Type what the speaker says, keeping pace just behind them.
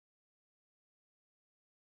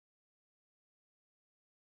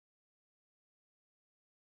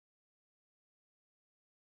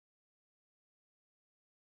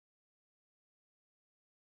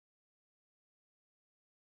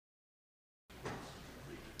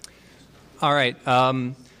All right.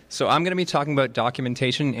 So I'm going to be talking about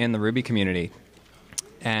documentation in the Ruby community.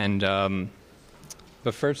 And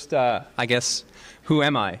but first, I guess, who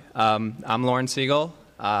am I? I'm Loren Segal.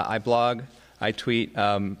 I blog, I tweet,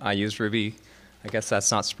 I use Ruby. I guess that's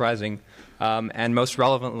not surprising. And most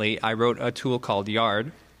relevantly, I wrote a tool called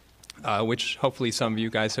Yard, which hopefully some of you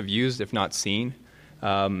guys have used, if not seen. You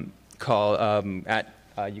can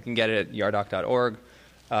get it at yardoc.org.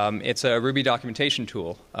 It's a Ruby documentation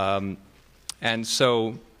tool. And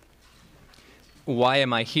so why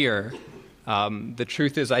am I here? The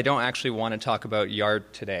truth is I don't actually want to talk about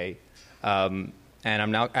Yard today. And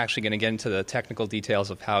I'm now actually going to get into the technical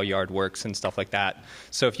details of how Yard works and stuff like that.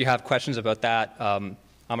 So if you have questions about that, I'm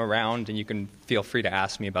around, and you can feel free to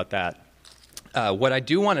ask me about that. What I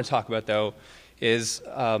do want to talk about, though, is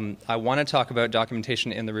I want to talk about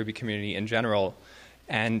documentation in the Ruby community in general,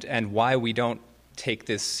 and why we don't take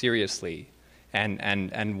this seriously.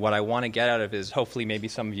 And what I want to get out of is hopefully maybe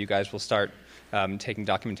some of you guys will start taking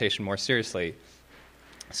documentation more seriously.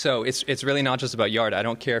 So it's really not just about Yard. I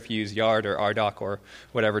don't care if you use Yard or RDoc or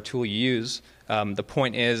whatever tool you use. The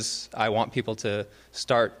point is I want people to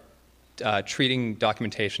start treating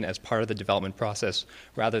documentation as part of the development process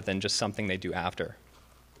rather than just something they do after.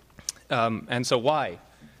 And so why?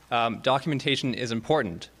 Documentation is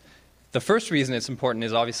important. The first reason it's important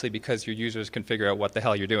is obviously because your users can figure out what the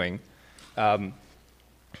hell you're doing.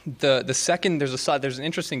 The second, there's an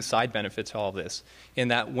interesting side benefit to all of this, in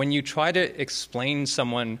that when you try to explain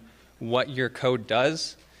someone what your code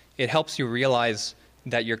does, it helps you realize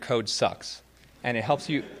that your code sucks, and it helps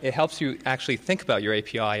you actually think about your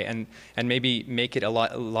API and maybe make it a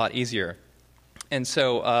lot easier. And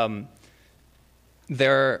so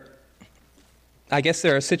I guess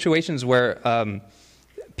there are situations where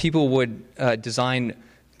people would design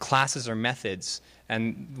classes or methods.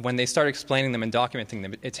 And when they start explaining them and documenting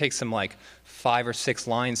them, it takes them like 5 or 6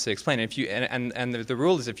 lines to explain it. And the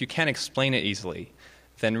rule is if you can't explain it easily,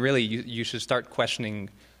 then really you should start questioning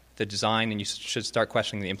the design, and you should start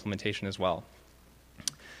questioning the implementation as well.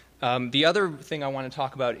 The other thing I want to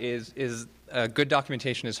talk about is good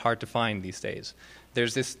documentation is hard to find these days.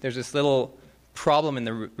 There's this little problem in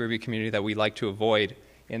the Ruby community that we like to avoid,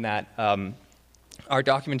 in that our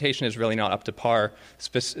documentation is really not up to par,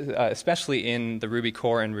 especially in the Ruby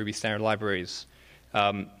core and Ruby standard libraries.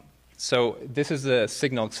 So this is the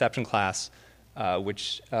signal exception class,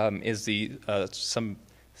 which is some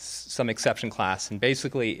exception class. And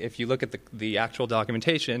basically, if you look at the actual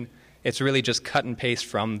documentation, it's really just cut and paste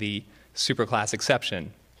from the superclass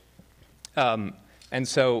exception. And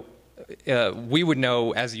so we would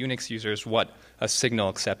know as Unix users what a signal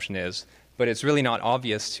exception is. But it's really not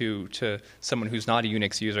obvious to someone who's not a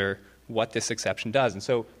Unix user what this exception does. And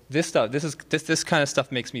so this kind of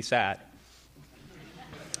stuff makes me sad.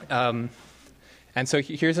 And so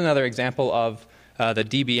here's another example of the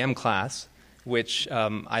DBM class, which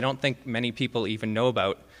I don't think many people even know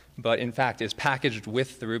about, but in fact is packaged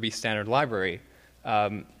with the Ruby standard library.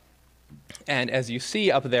 And as you see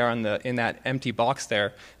up there in that empty box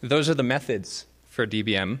there, those are the methods for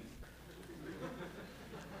DBM.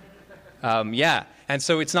 Yeah, and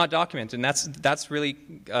so it's not documented, and that's really,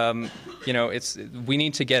 we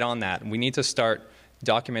need to get on that. We need to start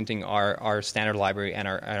documenting our standard library and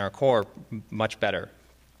our core much better.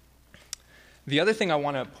 The other thing I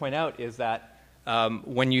want to point out is that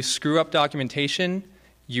when you screw up documentation,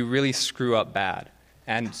 you really screw up bad.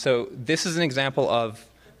 And so this is an example of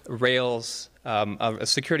Rails, of a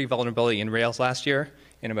security vulnerability in Rails last year,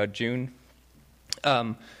 in about June.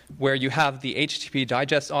 Where you have the HTTP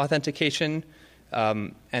digest authentication,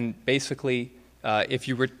 and basically,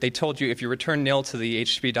 they told you if you return nil to the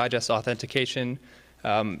HTTP digest authentication,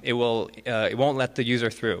 it won't let the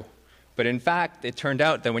user through. But in fact, it turned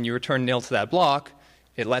out that when you return nil to that block,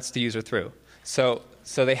 it lets the user through. So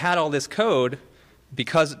they had all this code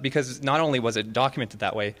because not only was it documented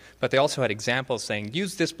that way, but they also had examples saying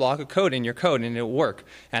use this block of code in your code and it'll work.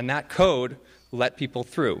 And that code let people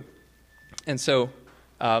through. And so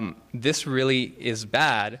this really is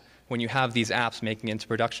bad when you have these apps making into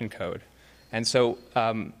production code. And so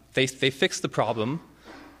they fixed the problem,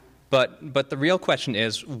 but the real question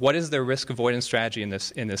is, what is their risk avoidance strategy in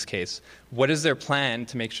this case? What is their plan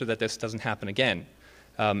to make sure that this doesn't happen again?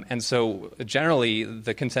 And so generally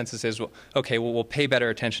the consensus is, okay, well, we'll pay better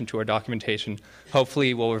attention to our documentation.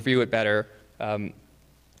 Hopefully we'll review it better.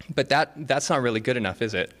 But that's not really good enough,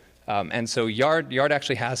 is it? And so Yard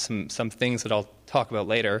actually has some things that I'll talk about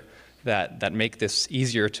later that make this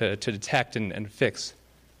easier to detect and fix.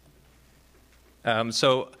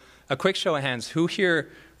 So a quick show of hands. Who here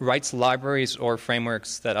writes libraries or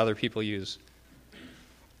frameworks that other people use?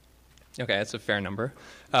 Okay, that's a fair number.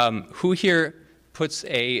 Who here puts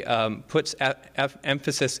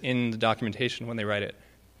emphasis in the documentation when they write it?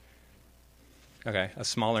 Okay, a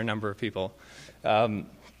smaller number of people.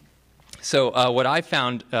 So what I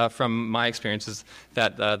found from my experience is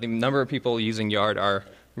that the number of people using Yard are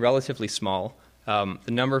relatively small. The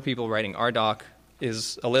number of people writing RDoc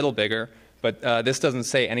is a little bigger, but this doesn't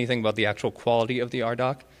say anything about the actual quality of the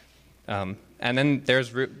RDoc. And then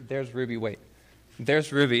there's Ruby. Wait,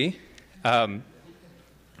 there's Ruby. And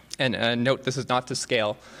note, this is not to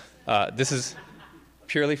scale. This is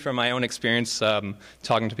purely from my own experience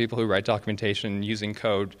talking to people who write documentation, using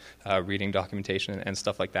code, reading documentation, and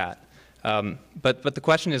stuff like that. But the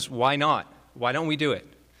question is, why not? Why don't we do it?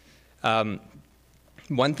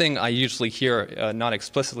 One thing I usually hear, not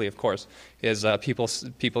explicitly, of course, is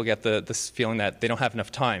people get this feeling that they don't have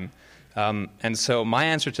enough time. And so my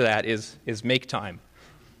answer to that is make time.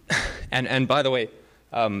 And by the way,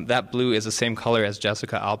 that blue is the same color as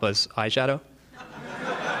Jessica Alba's eyeshadow.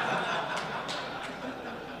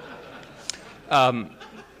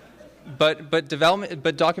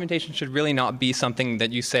 But documentation should really not be something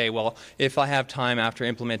that you say, well, if I have time after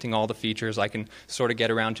implementing all the features, I can sort of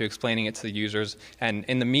get around to explaining it to the users, and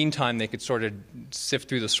in the meantime, they could sort of sift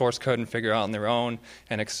through the source code and figure out on their own,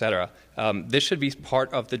 and etc. This should be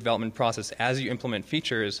part of the development process. As you implement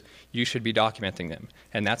features, you should be documenting them,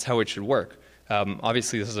 and that's how it should work.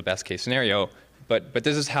 Obviously, this is a best-case scenario, but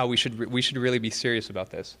this is how we should really be serious about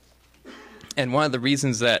this. And one of the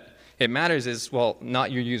reasons that it matters is, well,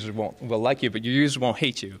 not your users will like you, but your users won't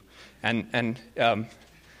hate you. And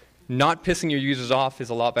not pissing your users off is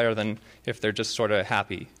a lot better than if they're just sort of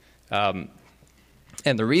happy. And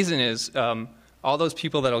the reason is all those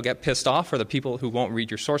people that will get pissed off are the people who won't read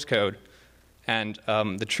your source code. And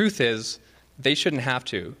the truth is they shouldn't have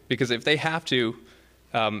to, because if they have to,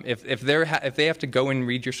 if they have to go and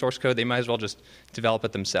read your source code, they might as well just develop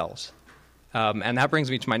it themselves. And that brings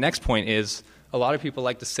me to my next point is, a lot of people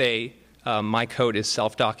like to say, my code is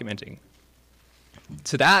self-documenting.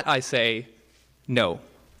 To that, I say, no.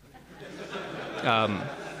 The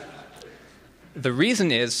reason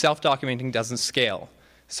is self-documenting doesn't scale.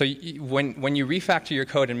 So when you refactor your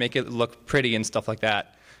code and make it look pretty and stuff like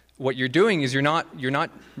that, what you're doing is you're not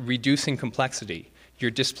reducing complexity.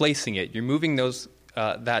 You're displacing it. You're moving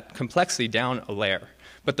that complexity down a layer.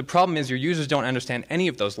 But the problem is your users don't understand any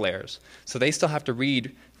of those layers. So they still have to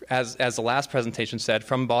read, as the last presentation said,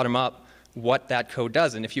 from bottom up what that code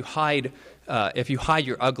does. And if you hide your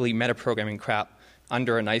ugly metaprogramming crap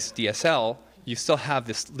under a nice DSL, you still have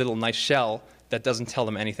this little nice shell that doesn't tell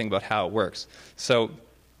them anything about how it works. So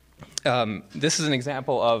this is an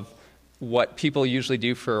example of what people usually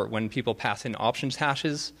do for when people pass in options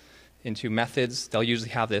hashes into methods. They'll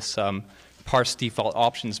usually have this parse default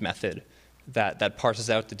options method that parses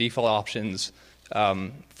out the default options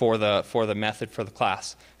for the method for the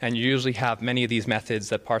class. And you usually have many of these methods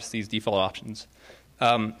that parse these default options.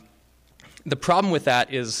 The problem with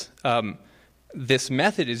that is this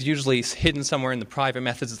method is usually hidden somewhere in the private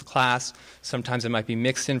methods of the class. Sometimes it might be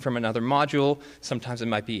mixed in from another module. Sometimes it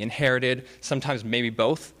might be inherited. Sometimes maybe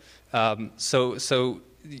both. So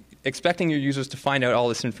expecting your users to find out all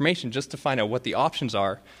this information just to find out what the options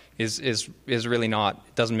are is really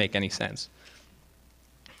not, doesn't make any sense.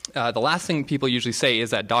 The last thing people usually say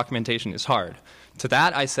is that documentation is hard. To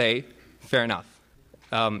that I say, fair enough.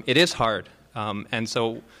 It is hard, and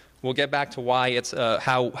so we'll get back to why it's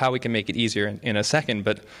how we can make it easier in a second.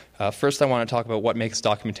 But first, I want to talk about what makes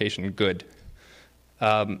documentation good.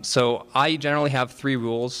 So I generally have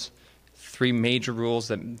three major rules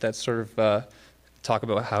that sort of talk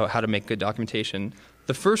about how to make good documentation.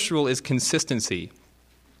 The first rule is consistency.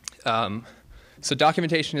 So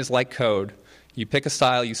documentation is like code. You pick a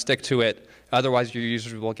style, you stick to it, otherwise your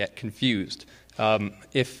users will get confused.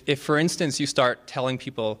 If, for instance, you start telling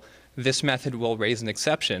people this method will raise an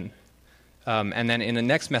exception, and then in the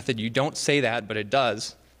next method you don't say that, but it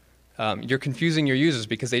does, you're confusing your users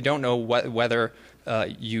because they don't know whether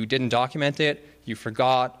you didn't document it, you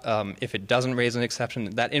forgot, if it doesn't raise an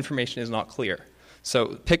exception, that information is not clear.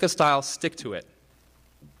 So pick a style, stick to it.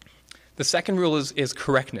 The second rule is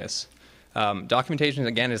correctness. Documentation,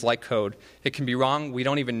 again, is like code. It can be wrong. We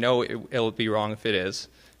don't even know it'll be wrong if it is.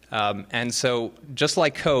 And so just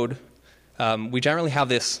like code, we generally have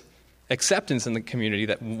this acceptance in the community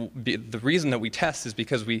that the reason that we test is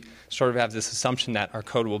because we sort of have this assumption that our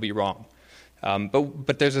code will be wrong.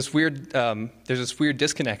 But there's this weird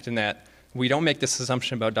disconnect in that we don't make this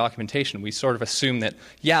assumption about documentation. We sort of assume that,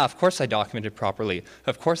 yeah, of course I documented properly.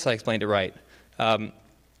 Of course I explained it right.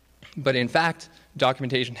 But in fact,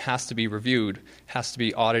 documentation has to be reviewed, has to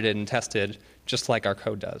be audited and tested, just like our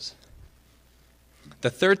code does. The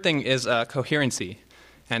third thing is coherency.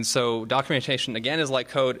 And so documentation, again, is like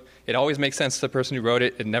code. It always makes sense to the person who wrote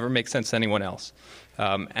it. It never makes sense to anyone else.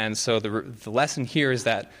 And so the lesson here is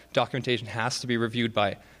that documentation has to be reviewed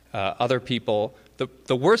by other people.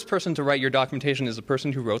 The worst person to write your documentation is the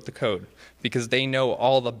person who wrote the code, because they know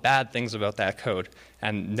all the bad things about that code,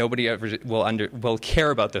 and nobody ever will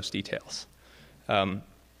care about those details.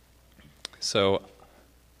 So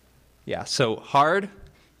hard,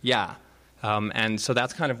 yeah. And so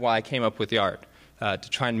that's kind of why I came up with Yard, to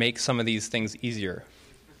try and make some of these things easier.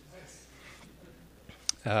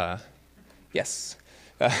 Yes.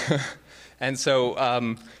 And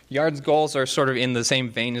so Yard's goals are sort of in the same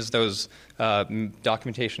vein as those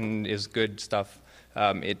documentation is good stuff.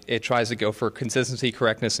 It tries to go for consistency,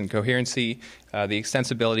 correctness, and coherency. The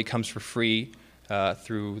extensibility comes for free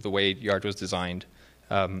through the way Yard was designed.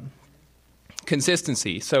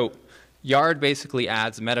 Consistency. So Yard basically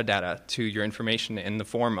adds metadata to your information in the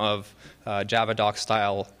form of Java doc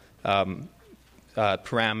style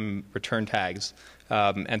param return tags.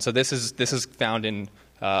 And so this is found in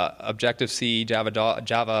Objective-C,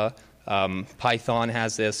 Java, Python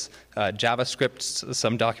has this. JavaScript,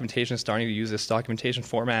 some documentation is starting to use this documentation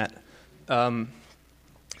format.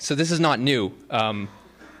 So this is not new.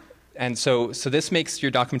 And so this makes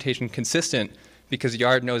your documentation consistent, because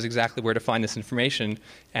Yard knows exactly where to find this information,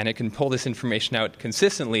 and it can pull this information out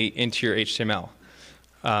consistently into your HTML.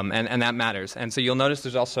 And that matters. And so you'll notice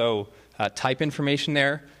there's also type information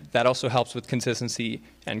there. That also helps with consistency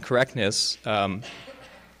and correctness,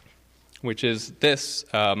 which is this.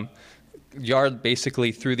 Yard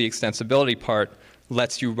basically, through the extensibility part,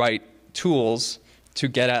 lets you write tools to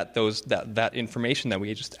get at that information that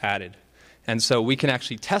we just added. And so we can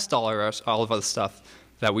actually test all of the stuff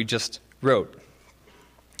that we just wrote.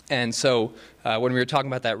 And so when we were talking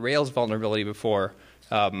about that Rails vulnerability before,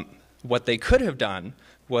 what they could have done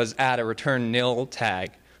was add a return nil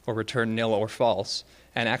tag, or return nil or false,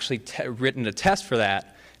 and actually written a test for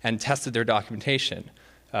that and tested their documentation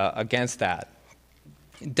against that.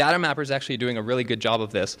 Data Mapper is actually doing a really good job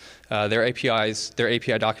of this. Their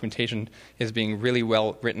API documentation is being really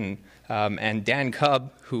well written. And Dan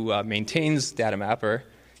Cubb, who maintains Data Mapper,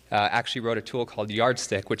 actually wrote a tool called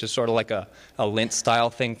Yardstick, which is sort of like a lint style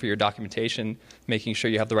thing for your documentation, making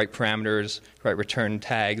sure you have the right parameters, right return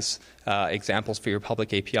tags, examples for your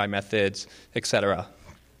public API methods, etc.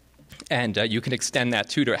 And you can extend that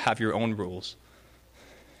too to have your own rules.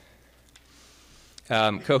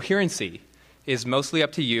 Coherency is mostly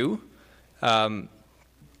up to you,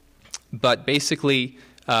 but basically,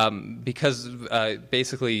 because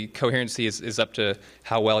basically coherency is up to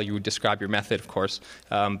how well you describe your method, of course.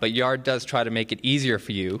 But Yard does try to make it easier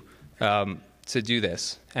for you to do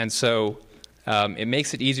this, and so it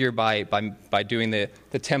makes it easier by doing the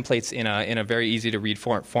templates in a very easy to read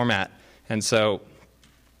format. And so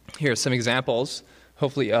here are some examples.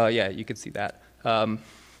 Hopefully, yeah, you can see that.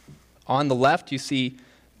 On the left, you see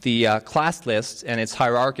the class list, and it's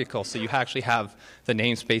hierarchical, so you actually have the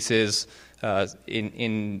namespaces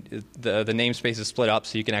in the namespace is split up,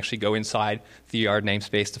 so you can actually go inside the Yard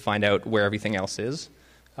namespace to find out where everything else is.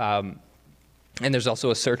 And there's also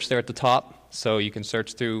a search there at the top, so you can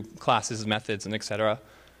search through classes, methods, and etc.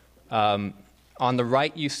 On the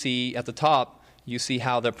right, you see at the top, you see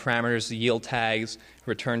how the parameters, the yield tags,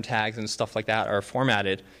 return tags, and stuff like that are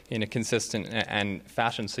formatted in a consistent and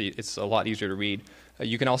fashion, so it's a lot easier to read.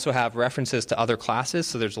 You can also have references to other classes,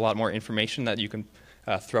 so there's a lot more information that you can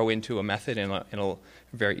throw into a method in a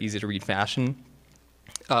very easy to read fashion.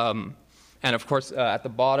 And of course, at the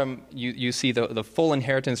bottom, you see the full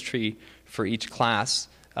inheritance tree for each class,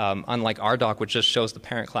 unlike RDoc, which just shows the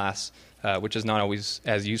parent class, which is not always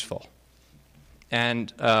as useful.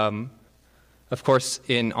 And of course,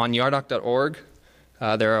 on yardoc.org,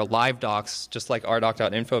 there are live docs, just like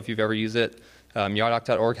rdoc.info if you've ever used it.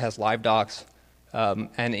 Yardoc.org has live docs.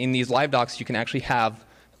 And in these live docs, you can actually have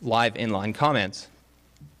live inline comments.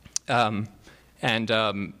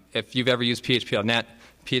 If you've ever used PHP.NET,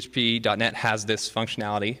 PHP.NET has this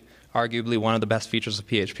functionality, arguably one of the best features of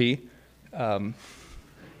PHP.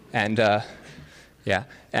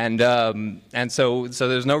 So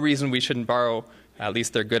there's no reason we shouldn't borrow at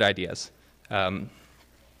least their good ideas. And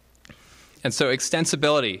so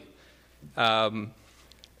extensibility.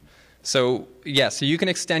 So you can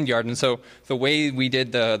extend Yard, and so the way we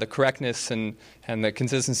did the correctness and the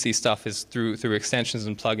consistency stuff is through extensions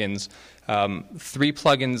and plugins. 3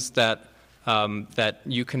 plugins that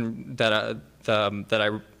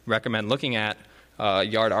I recommend looking at: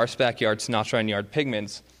 Yard RSpec, Yard Sinatra, and Yard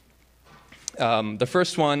Pigments. The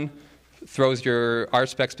first one throws your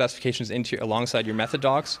RSpec specifications alongside your method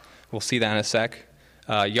docs. We'll see that in a sec.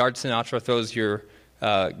 Yard Sinatra throws your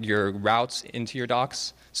routes into your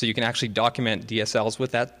docs, so you can actually document DSLs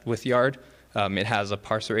with Yard. It has a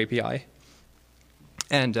parser API.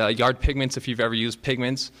 And Yard Pigments, if you've ever used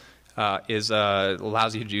Pigments,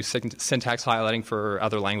 allows you to do syntax highlighting for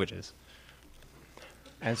other languages.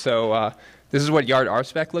 And so this is what Yard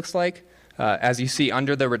RSpec looks like. As you see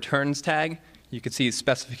under the returns tag, you can see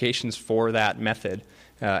specifications for that method.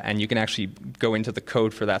 And you can actually go into the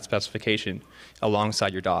code for that specification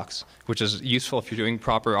alongside your docs, which is useful if you're doing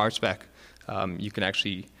proper RSpec. You can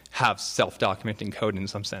actually have self-documenting code in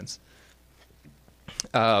some sense.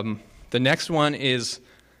 The next one is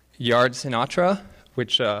Yard Sinatra,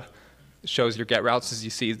 which shows your get routes. As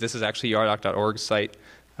you see, this is actually yardoc.org site.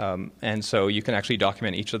 And so you can actually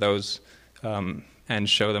document each of those and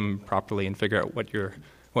show them properly and figure out what your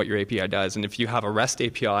API does. And if you have a REST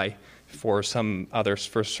API for some others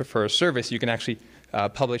for a service, you can actually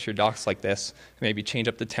publish your docs like this, maybe change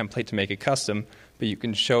up the template to make it custom, but you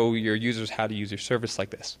can show your users how to use your service like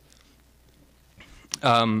this.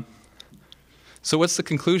 So what's the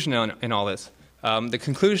conclusion in all this? The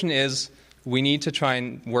conclusion is we need to try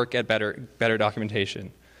and work at better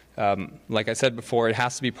documentation. Like I said before, it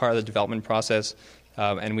has to be part of the development process,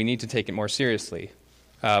 and we need to take it more seriously.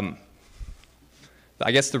 I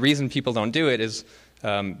guess the reason people don't do it is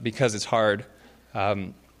because it's hard.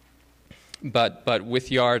 But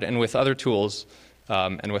with Yard and with other tools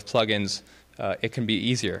and with plugins, it can be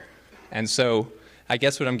easier. And so I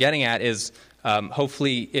guess what I'm getting at is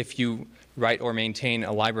hopefully if you write or maintain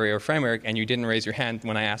a library or framework and you didn't raise your hand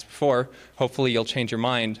when I asked before, hopefully you'll change your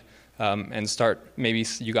mind and start, maybe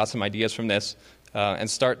you got some ideas from this, and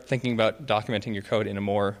start thinking about documenting your code in a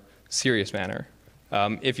more serious manner.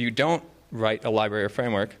 If you don't write a library or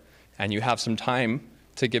framework and you have some time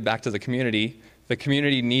to give back to the community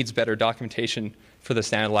needs better documentation for the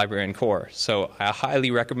standard library and core. So I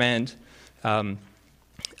highly recommend,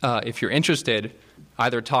 if you're interested,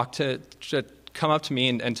 either come up to me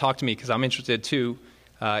and talk to me, because I'm interested too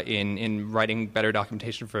in writing better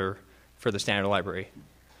documentation for the standard library.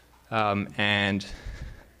 And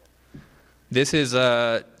this is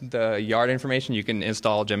the Yard information. You can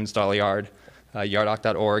install gem install Yard,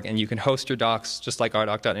 yardoc.org, and you can host your docs just like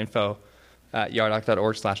rdoc.info at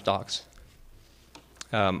yardoc.org/docs.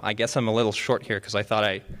 I guess I'm a little short here because I thought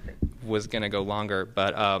I was going to go longer,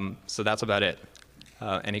 but so that's about it.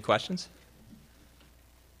 Any questions?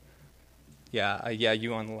 Yeah,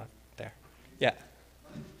 you on the left there. Yeah.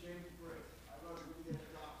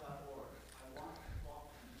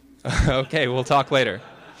 Okay, we'll talk later.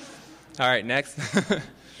 All right, next.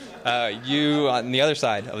 You on the other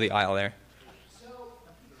side of the aisle there. So,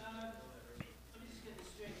 let me just get this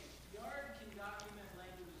straight. Yard can document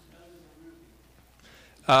languages other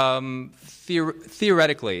than Ruby?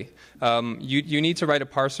 Theoretically. You need to write a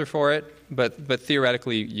parser for it, but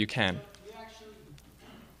theoretically you can. You actually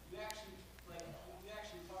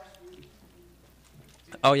parse Ruby?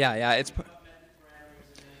 Oh, yeah,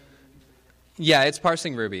 it's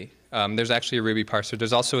parsing Ruby. There's actually a Ruby parser.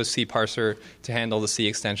 There's also a C parser to handle the C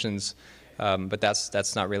extensions, but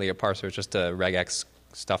that's not really a parser. It's just a regex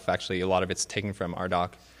stuff. Actually, a lot of it's taken from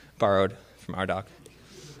RDoc, borrowed from RDoc.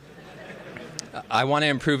 I want to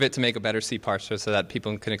improve it to make a better C parser so that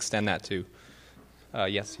people can extend that too.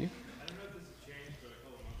 Yes, you? I don't know if this has changed, but a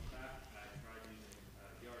couple months back I tried using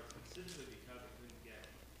Yard specifically because I couldn't get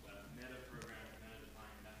meta program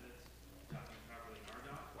meta-defined methods documented properly in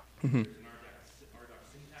RDoc. Mm-hmm. There's an RDoc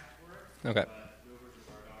syntax for it. Okay. But no version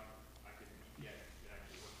of RDoc I could get to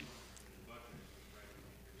actually work in the button and just write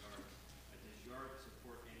everything for Yard. Does Yard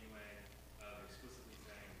support any way of explicitly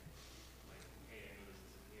saying, like, hey, I know this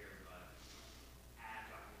isn't here, but add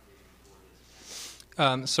documentation for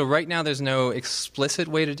this? So right now there's no explicit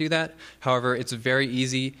way to do that. However, it's very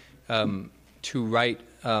easy to write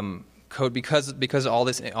code because all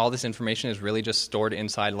this information is really just stored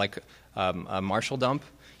inside like a Marshall dump.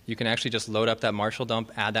 You can actually just load up that Marshall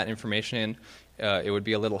dump, add that information in. It would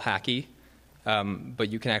be a little hacky, but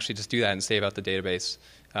you can actually just do that and save out the database.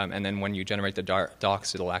 And then when you generate the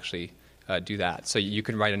docs, it'll actually do that. So you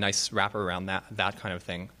can write a nice wrapper around that kind of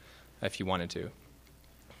thing if you wanted to.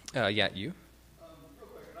 Yeah, you? Real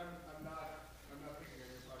quick, I'm not picking on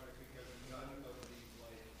your project because none of these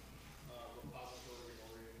repository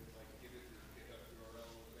oriented give it your GitHub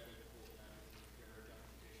URL, edit full time, generate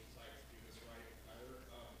documentation sites do this right either.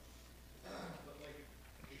 But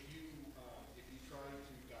if you try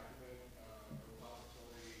to document a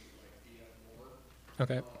repository via more,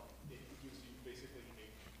 Okay. it gives you basically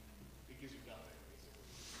it gives you nothing basically.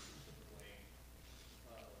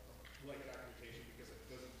 Like documentation because it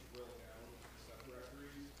doesn't drill down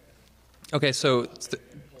subdirectories and Okay, so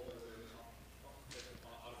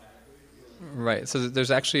right. So there's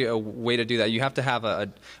actually a way to do that. You have to have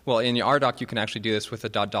well, in your RDoc, you can actually do this with a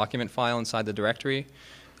 .document file inside the directory.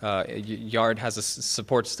 Yard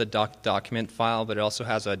supports the document file, but it also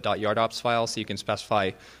has a .yardops file, so you can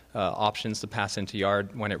specify options to pass into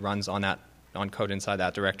Yard when it runs on code inside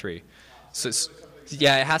that directory. So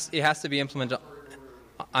yeah, it has to be implemented.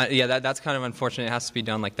 Yeah, that's kind of unfortunate. It has to be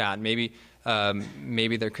done like that. Maybe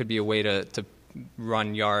there could be a way to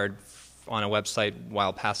run Yard on a website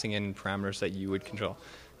while passing in parameters that you would control.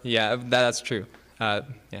 Yeah, that's true. Yeah.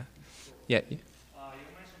 You mentioned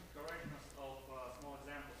correctness of small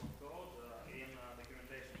examples of code in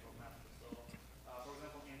documentation for masters. So, for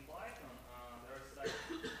example, in Python, there is such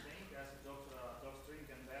thing as docstring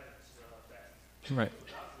embedded text. Right.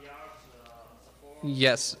 Does Yard support?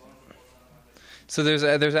 Yes. So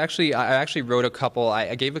there's actually I actually wrote a couple.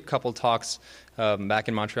 I gave a couple talks back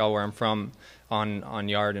in Montreal, where I'm from, on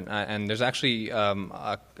Yard, and there's actually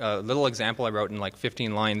a little example I wrote in like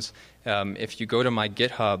 15 lines. If you go to my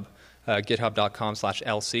GitHub,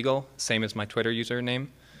 github.com/lsegal, same as my Twitter username,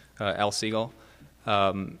 lsegal,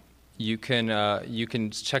 you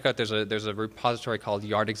can check out. There's a repository called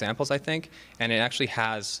Yard Examples, I think, and it actually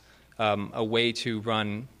has a way to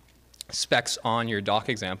run specs on your doc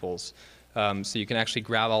examples. So you can actually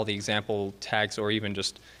grab all the example tags or even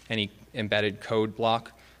just any embedded code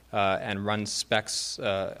block and run specs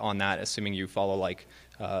on that, assuming you follow like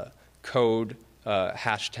code,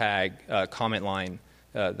 hashtag, comment line,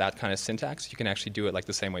 that kind of syntax. You can actually do it like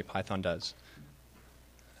the same way Python does.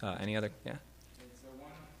 Any other? Yeah. So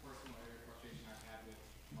one personal area of frustration I've had with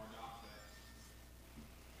RDoc that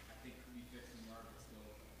I think could be fixed in Yard but still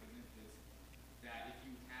isn't is that if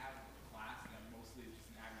you have a class that mostly is just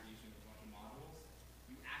an aggregation of a bunch of modules,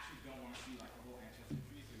 you actually don't want to see like a whole ancestor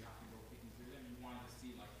tree, so you have to go picking through them. You want to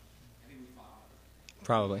see like, I think we thought about it.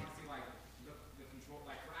 Probably. You want to see like the control,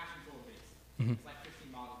 like for action control base, it's like 15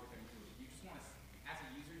 modules with them included. You just want to, as a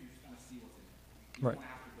user, you just want to see what's in it. You Right. don't want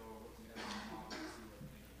to have to go look at every module to see what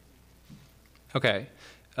thing is. Okay.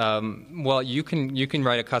 Well, you can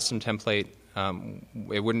write a custom template.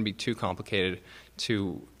 It wouldn't be too complicated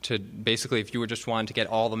to basically, if you were just wanting to get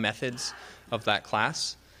all the methods of that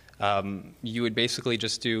class, you would basically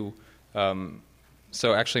just do.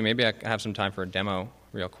 So actually, maybe I have some time for a demo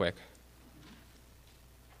real quick.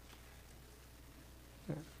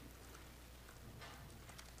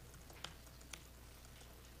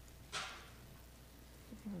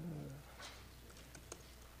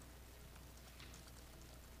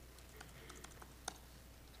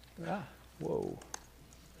 Whoa.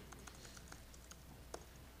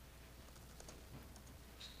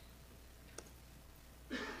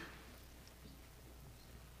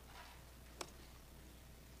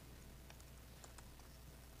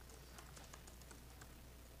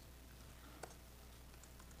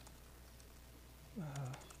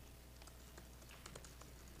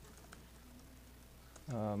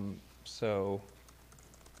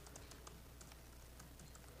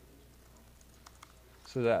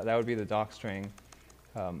 So that would be the doc string.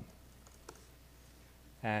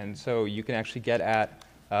 And so you can actually get at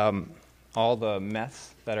all the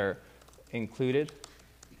meths that are included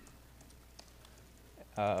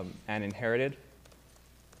and inherited.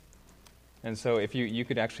 And so if you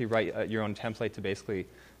could actually write your own template to basically,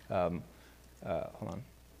 hold on.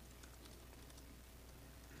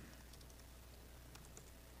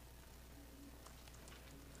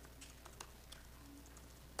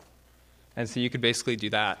 And so you could basically do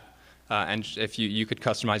that. And if you could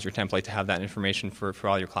customize your template to have that information for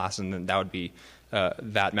all your classes, and then that would be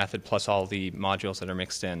that method plus all the modules that are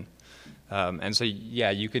mixed in. And so yeah,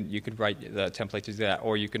 you could write the template to do that,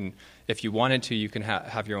 or you can, if you wanted to, you can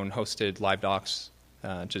have your own hosted live docs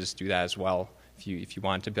to just do that as well. If you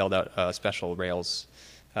wanted to build out a special Rails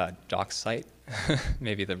docs site,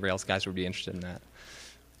 maybe the Rails guys would be interested in that.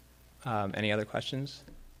 Any other questions?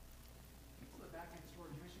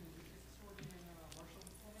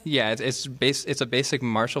 Yeah, it's a basic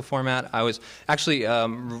Marshall format. I was actually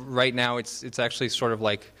right now it's actually sort of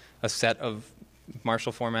like a set of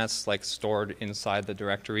Marshall formats like stored inside the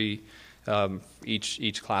directory.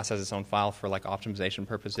 Each class has its own file for like optimization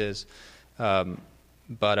purposes.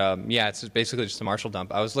 Yeah, it's basically just a Marshall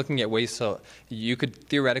dump. I was looking at ways so you could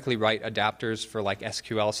theoretically write adapters for like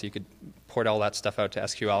SQL, so you could port all that stuff out to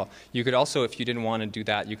SQL. You could also, if you didn't want to do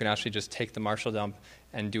that, you could actually just take the Marshall dump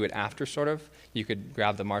and do it after, sort of. You could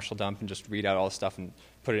grab the Marshall dump and just read out all the stuff and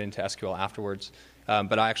put it into SQL afterwards.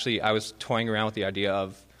 But I was toying around with the idea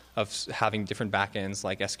of having different backends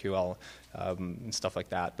like SQL and stuff like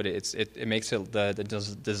that. But it makes it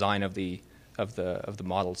the design of the of the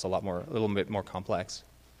model is a little bit more complex.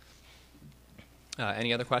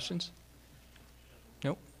 Any other questions?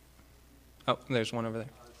 Nope. Oh, there's one over there.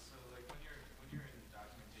 So like when you're in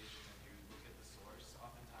documentation and you look at the source,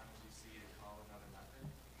 oftentimes you see it call another method.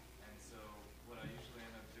 And so what I usually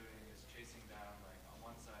end up doing is chasing down like on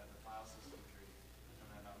one side the file system tree, and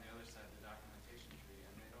then on the other side the documentation tree,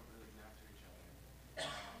 and they don't really map to each other.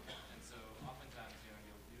 And so oftentimes,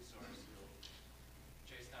 you'll view source, you'll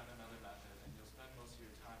chase down another method, and you'll spend most of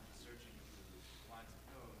your time just searching through lines of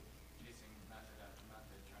code, chasing method after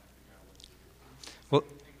method, trying to figure out what to do. Well,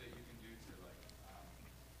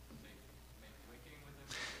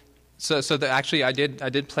 actually, I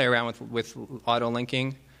did play around with auto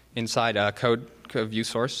linking inside code view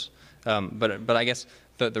source, but I guess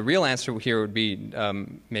the real answer here would be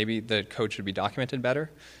maybe the code should be documented better,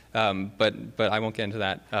 but I won't get into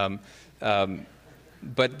that.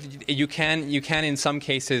 But you can in some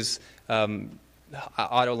cases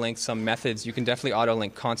auto link some methods. You can definitely auto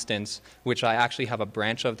link constants, which I actually have a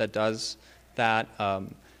branch of that does that.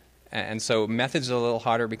 And so methods are a little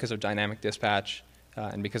harder because of dynamic dispatch.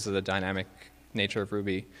 And because of the dynamic nature of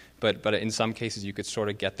Ruby, but in some cases you could sort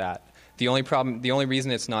of get that. The only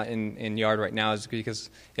reason it's not in Yard right now is because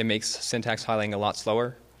it makes syntax highlighting a lot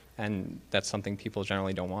slower, and that's something people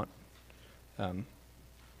generally don't want.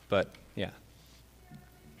 But yeah.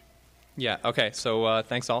 Okay. So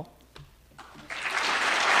thanks all.